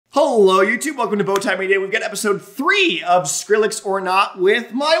Hello YouTube, welcome to Bowtied Media. We've got episode 3 of Skrillex Or Not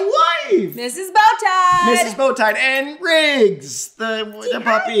with my wife, Mrs. Bowtied. Mrs. Bowtied, and Riggs, the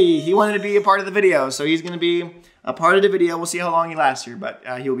puppy. He wanted to be a part of the video, so he's going to be a part of the video. We'll see how long he lasts here, but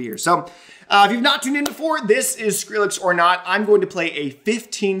he'll be here. So if you've not tuned in before, this is Skrillex Or Not. I'm going to play a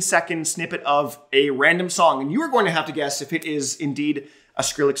 15-second snippet of a random song, and you are going to have to guess if it is indeed a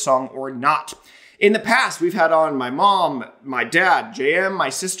Skrillex song or not. In the past, we've had on my mom, my dad, JM, my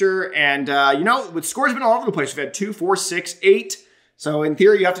sister, and you know, with scores been all over the place. We've had 2, 4, 6, 8. So in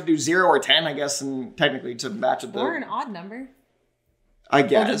theory, you have to do 0 or 10, I guess, and technically to match it. Or an odd number. I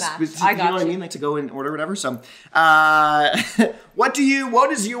guess. I got you know what I mean? Like to go in order, whatever. So, what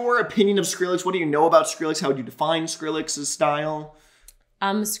is your opinion of Skrillex? What do you know about Skrillex? How would you define Skrillex's style?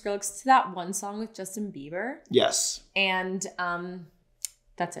 Skrillex to that one song with Justin Bieber. Yes. And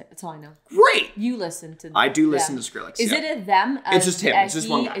that's it. That's all I know. Great. You listen to them. I do listen to Skrillex. Is it a them? It's just him. It's just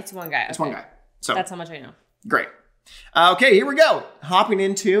one guy. It's one guy. It's one guy. So that's how much I know. Great. Okay, here we go. Hopping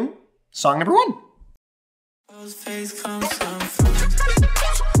into song number 1.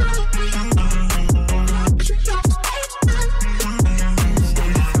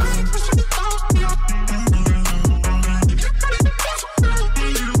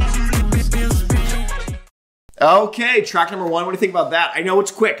 Okay, track number 1. What do you think about that? I know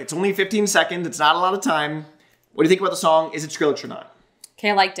it's quick. It's only 15 seconds. It's not a lot of time. What do you think about the song? Is it Skrillex or not? Okay,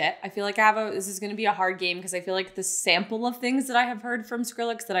 I liked it. I feel like this is going to be a hard game because I feel like the sample of things that I have heard from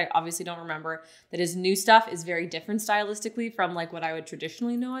Skrillex that I obviously don't remember, that his new stuff is very different stylistically from like what I would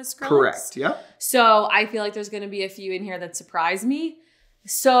traditionally know as Skrillex. Correct, yeah. So I feel like there's going to be a few in here that surprise me.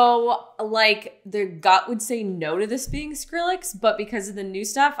 So like the gut would say no to this being Skrillex, but because of the new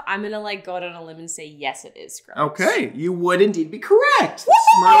stuff, I'm going to like go out on a limb and say yes, it is Skrillex. Okay, you would indeed be correct.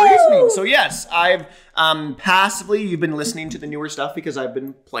 Smart reasoning. So yes, I've passively, you've been listening to the newer stuff because I've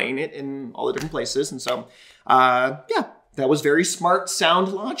been playing it in all the different places. And so, yeah, that was very smart sound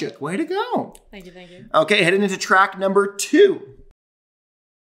logic. Way to go. Thank you, thank you. Okay, heading into track number 2.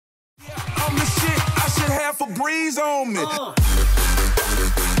 Yeah, I'm the shit. I should have a breeze on me.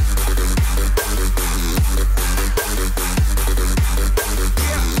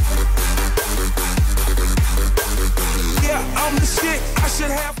 I'm the shit. I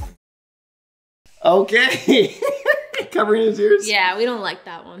should have. Okay. Covering his ears? Yeah, we don't like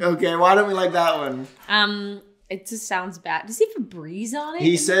that one. Okay, why don't we like that one? It just sounds bad. Does he have Febreze on it?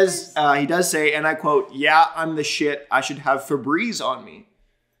 He says, he does say, and I quote, "Yeah, I'm the shit. I should have Febreze on me."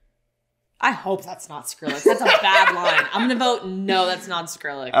 I hope that's not Skrillex. That's a bad line. I'm gonna vote no, that's not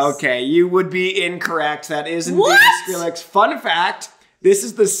Skrillex. Okay, you would be incorrect. That is indeed Skrillex. Fun fact, this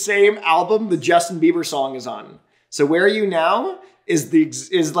is the same album the Justin Bieber song is on. So Where Are You Now is the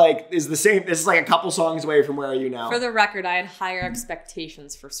same. This is like a couple songs away from Where Are You Now. For the record, I had higher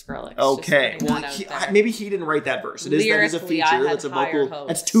expectations for Skrillex. Okay, well, maybe he didn't write that verse. That is a feature. That's a vocal. Hopes.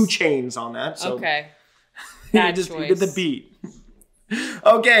 That's 2 Chainz on that. So. Okay, bad he choice. Did the beat.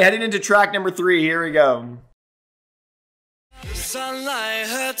 Okay, heading into track number 3. Here we go. Sunlight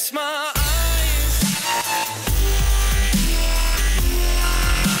hurts my eyes.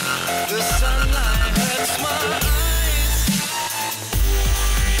 The sunlight hurts my eyes.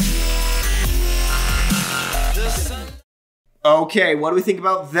 Okay, what do we think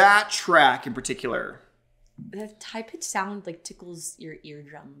about that track in particular? The high-pitched sound like tickles your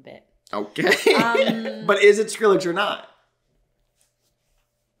eardrum a bit. Okay. But is it Skrillex or not?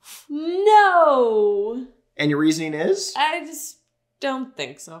 No. And your reasoning is? I just don't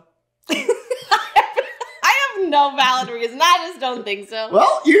think so. I have no valid reason. I just don't think so.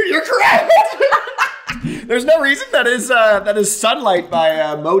 Well, you're correct. There's no reason. That is Sunlight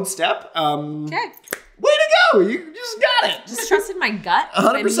by Mode Step. Okay. Way to go! You just got it. Just trusted my gut. 100%.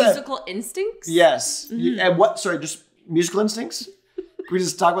 My musical instincts. Yes. And what? Sorry, just musical instincts. Can we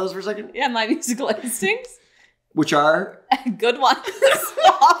just talk about this for a second? Yeah, my musical instincts. Which are? Good ones,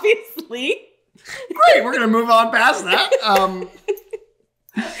 obviously. Great, we're going to move on past that.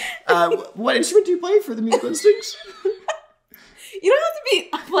 What instrument do you play for the musical instincts? You don't have to be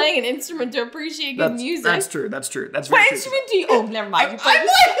playing an instrument to appreciate good music. That's true. That's true. That's very true. What instrument do you? Oh, never mind.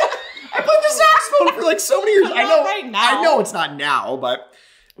 I played the saxophone for like so many years. I know. Right now. I know it's not now, but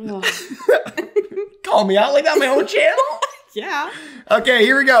call me out like that on my own channel. Yeah. Okay,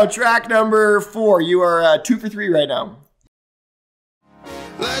 here we go. Track number 4. You are 2 for 3 right now.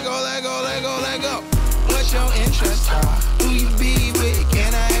 Let go, let go, let go, let go. What's your interest? Who you be with?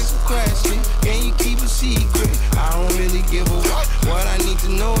 Can I ask a question? Can you keep a secret? I don't really give a what. What I need to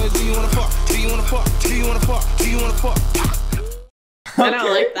know is, do you wanna fuck? Do you wanna fuck? Do you wanna fuck? Do you wanna fuck? I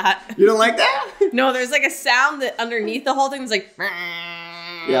don't like that. You don't like that? No, there's like a sound that underneath the whole thing is like.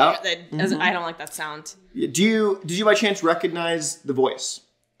 Yeah. I don't like that sound. Did you by chance recognize the voice?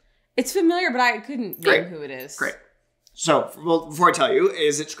 It's familiar, but I couldn't name who it is. Great. So, well, before I tell you,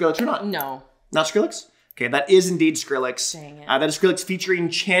 is it Skrillex or not? No. Not Skrillex? Okay, that is indeed Skrillex. Dang it. That is Skrillex featuring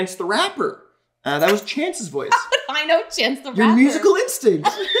Chance the Rapper. That was Chance's voice. I know Chance the Rapper. Your musical instinct.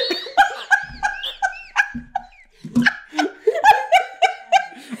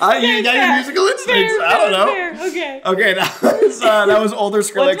 You got your musical instincts. I don't know. Fair. Okay. Okay, that was older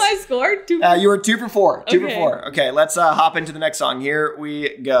Skrillex. What's my score? You were 2 for 4. 2 for Okay. 4. Okay, let's hop into the next song. Here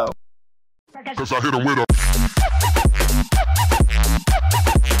we go. Cause I hit him with a.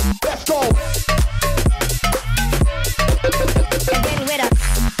 Let's go.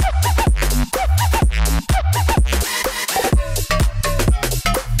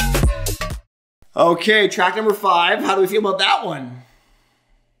 Okay, track number 5. How do we feel about that one?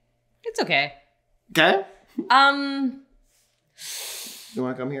 It's okay. Okay. You You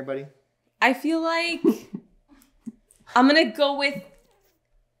want to come here, buddy? I feel like I'm gonna go with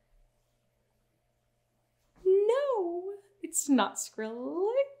no. It's not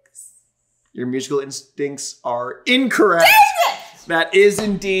Skrillex. Your musical instincts are incorrect. That is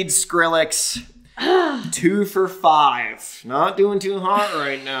indeed Skrillex. 2 for 5. Not doing too hot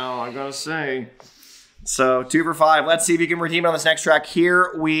right now, I gotta say. So 2 for 5. Let's see if you can redeem it on this next track.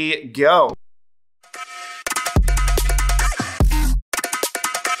 Here we go.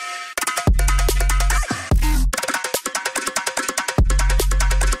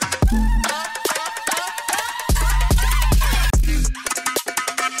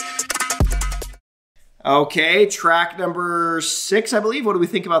 Okay, track number 6, I believe. What do we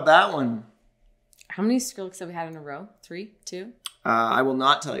think about that one? How many Skrillex have we had in a row? 3, 2? I will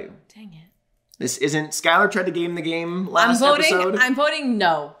not tell you. Dang it. This isn't. Skylar tried to game the game last episode. I'm voting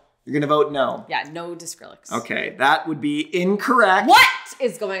no. You're going to vote no. Yeah, no to Skrillex. Okay, that would be incorrect. What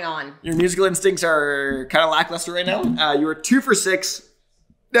is going on? Your musical instincts are kind of lackluster right now. You are 2 for 6.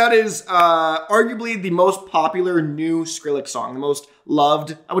 That is arguably the most popular new Skrillex song. The most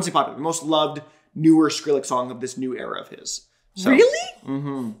loved, I wouldn't say popular, the most loved newer Skrillex song of this new era of his. So, really?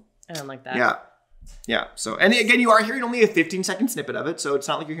 Mm-hmm. I don't like that. Yeah. Yeah. So, and again, you are hearing only a 15-second snippet of it, so it's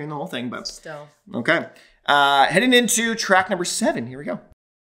not like you're hearing the whole thing, but Still. okay. Heading into track number 7. Here we go.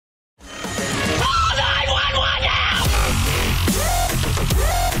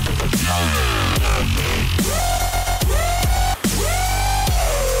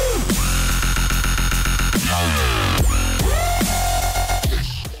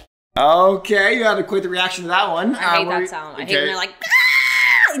 Okay, you had quite the reaction to that one. I hate that sound. I hate when they're like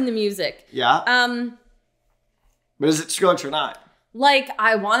 "Ah!" in the music. Yeah. But is it Skrillex or not? Like,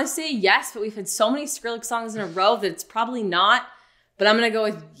 I want to say yes, but we've had so many Skrillex songs in a row that it's probably not. But I'm gonna go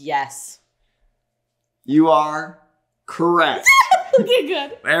with yes. You are correct. Okay,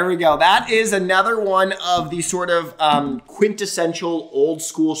 good. There we go. That is another one of the sort of quintessential old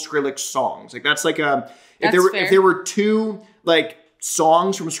school Skrillex songs. Like that's like a if there were 2 like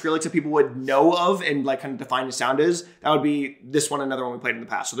songs from Skrillex that people would know of and like kind of define the sound is, that would be this one, another one we played in the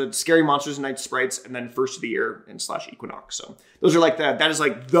past. So the Scary Monsters and Night Sprites, and then First of the Year and / Equinox. So those are like that is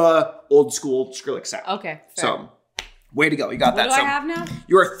like the old school Skrillex sound. Okay. Fair. So way to go. You got that. What do I have now?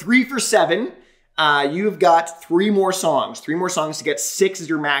 You are 3 for 7. You've got 3 more songs. 3 more songs to get 6 is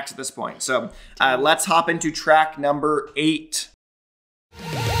your max at this point. So let's hop into track number 8.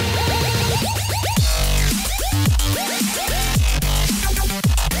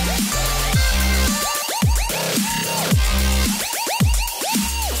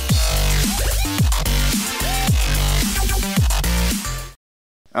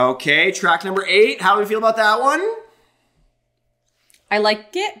 Okay, track number 8. How do we feel about that one? I like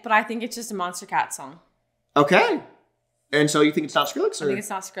it, but I think it's just a Monster Cat song. Okay. And so you think it's not Skrillex? Or? I think it's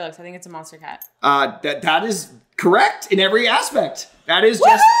not Skrillex. I think it's a Monster Cat. That is correct in every aspect. That is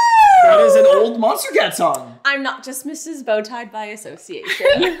just that is an old Monster Cat song. I'm not just Mrs. Bowtied by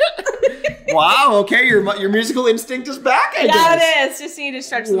association. Wow. Okay, your musical instinct is back. I guess. Yeah, it is. Just need to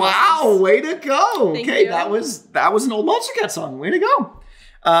stretch the muscles. Way to go. Thank Okay, you. that was an old Monster Cat song. Way to go.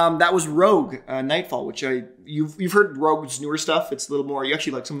 That was Rogue, Nightfall, which you've heard Rogue's newer stuff. It's a little more, you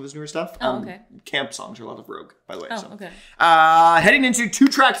actually like some of his newer stuff. Oh, okay. Camp songs are a lot of Rogue, by the way. Oh, okay. Heading into 2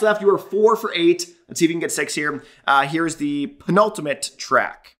 tracks left. You are 4 for 8. Let's see if you can get 6 here. Here's the penultimate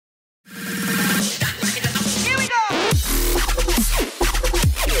track. Here we go.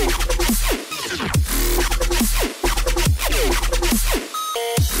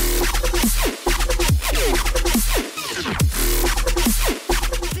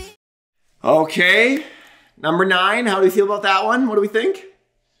 Okay, number 9. How do we feel about that one? What do we think?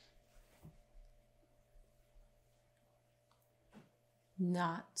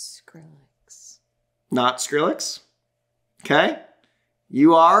 Not Skrillex. Not Skrillex. Okay.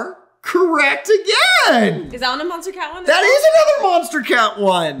 You are correct again. Is that one a Monster Cat one? That is another Monster Cat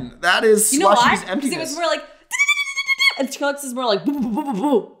one. That is You know why? Slushy's Because Emptiness. it was more like, and Skrillex is more like, boo, boo, boo, boo,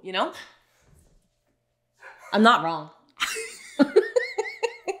 boo, you know? I'm not wrong.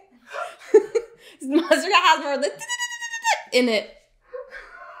 Monster Cat has more of the in it.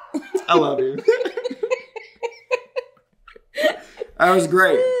 I love you. That was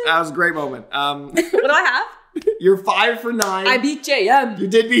great. That was a great moment. What do I have? You're 5 for 9. I beat JM. You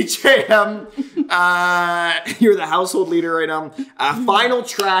did beat JM. You're the household leader right now. Final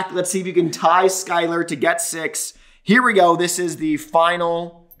track. Let's see if you can tie Skylar to get 6. Here we go. This is the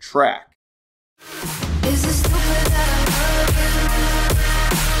final track. Is it stupid that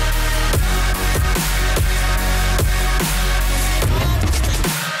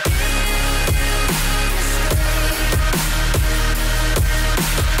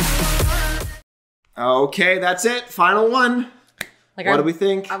Okay, that's it. Final one. Like What do we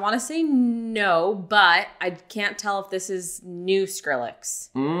think? I want to say no, but I can't tell if this is new Skrillex.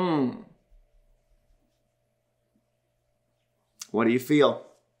 What do you feel?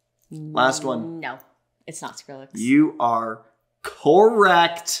 Last one. No, it's not Skrillex. You are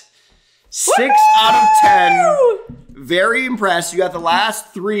correct. 6 out of 10. Very impressed. You got the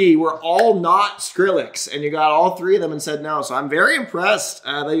last 3 were all not Skrillex, and you got all 3 of them and said no. So I'm very impressed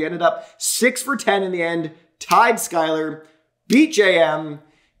that you ended up 6 for 10 in the end, tied Skylar, beat JM,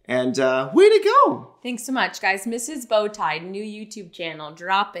 and way to go. Thanks so much, guys. Mrs. Bowtied, new YouTube channel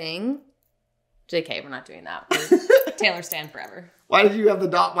dropping. JK, we're not doing that. We're Taylor stand forever. Why did you have the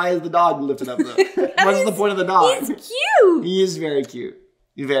dog? Why is the dog lifted up though? What's the point of the dog? He's cute. He is very cute.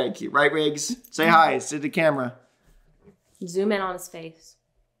 He's very cute, right, Riggs? Say hi. Say to the camera. Zoom in on his face.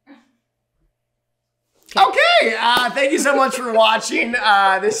 Okay, thank you so much for watching.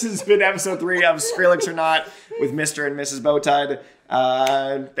 This has been episode 3 of Skrillex or Not with Mr. and Mrs. Bowtied.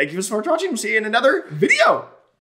 Thank you so much for watching. We'll see you in another video.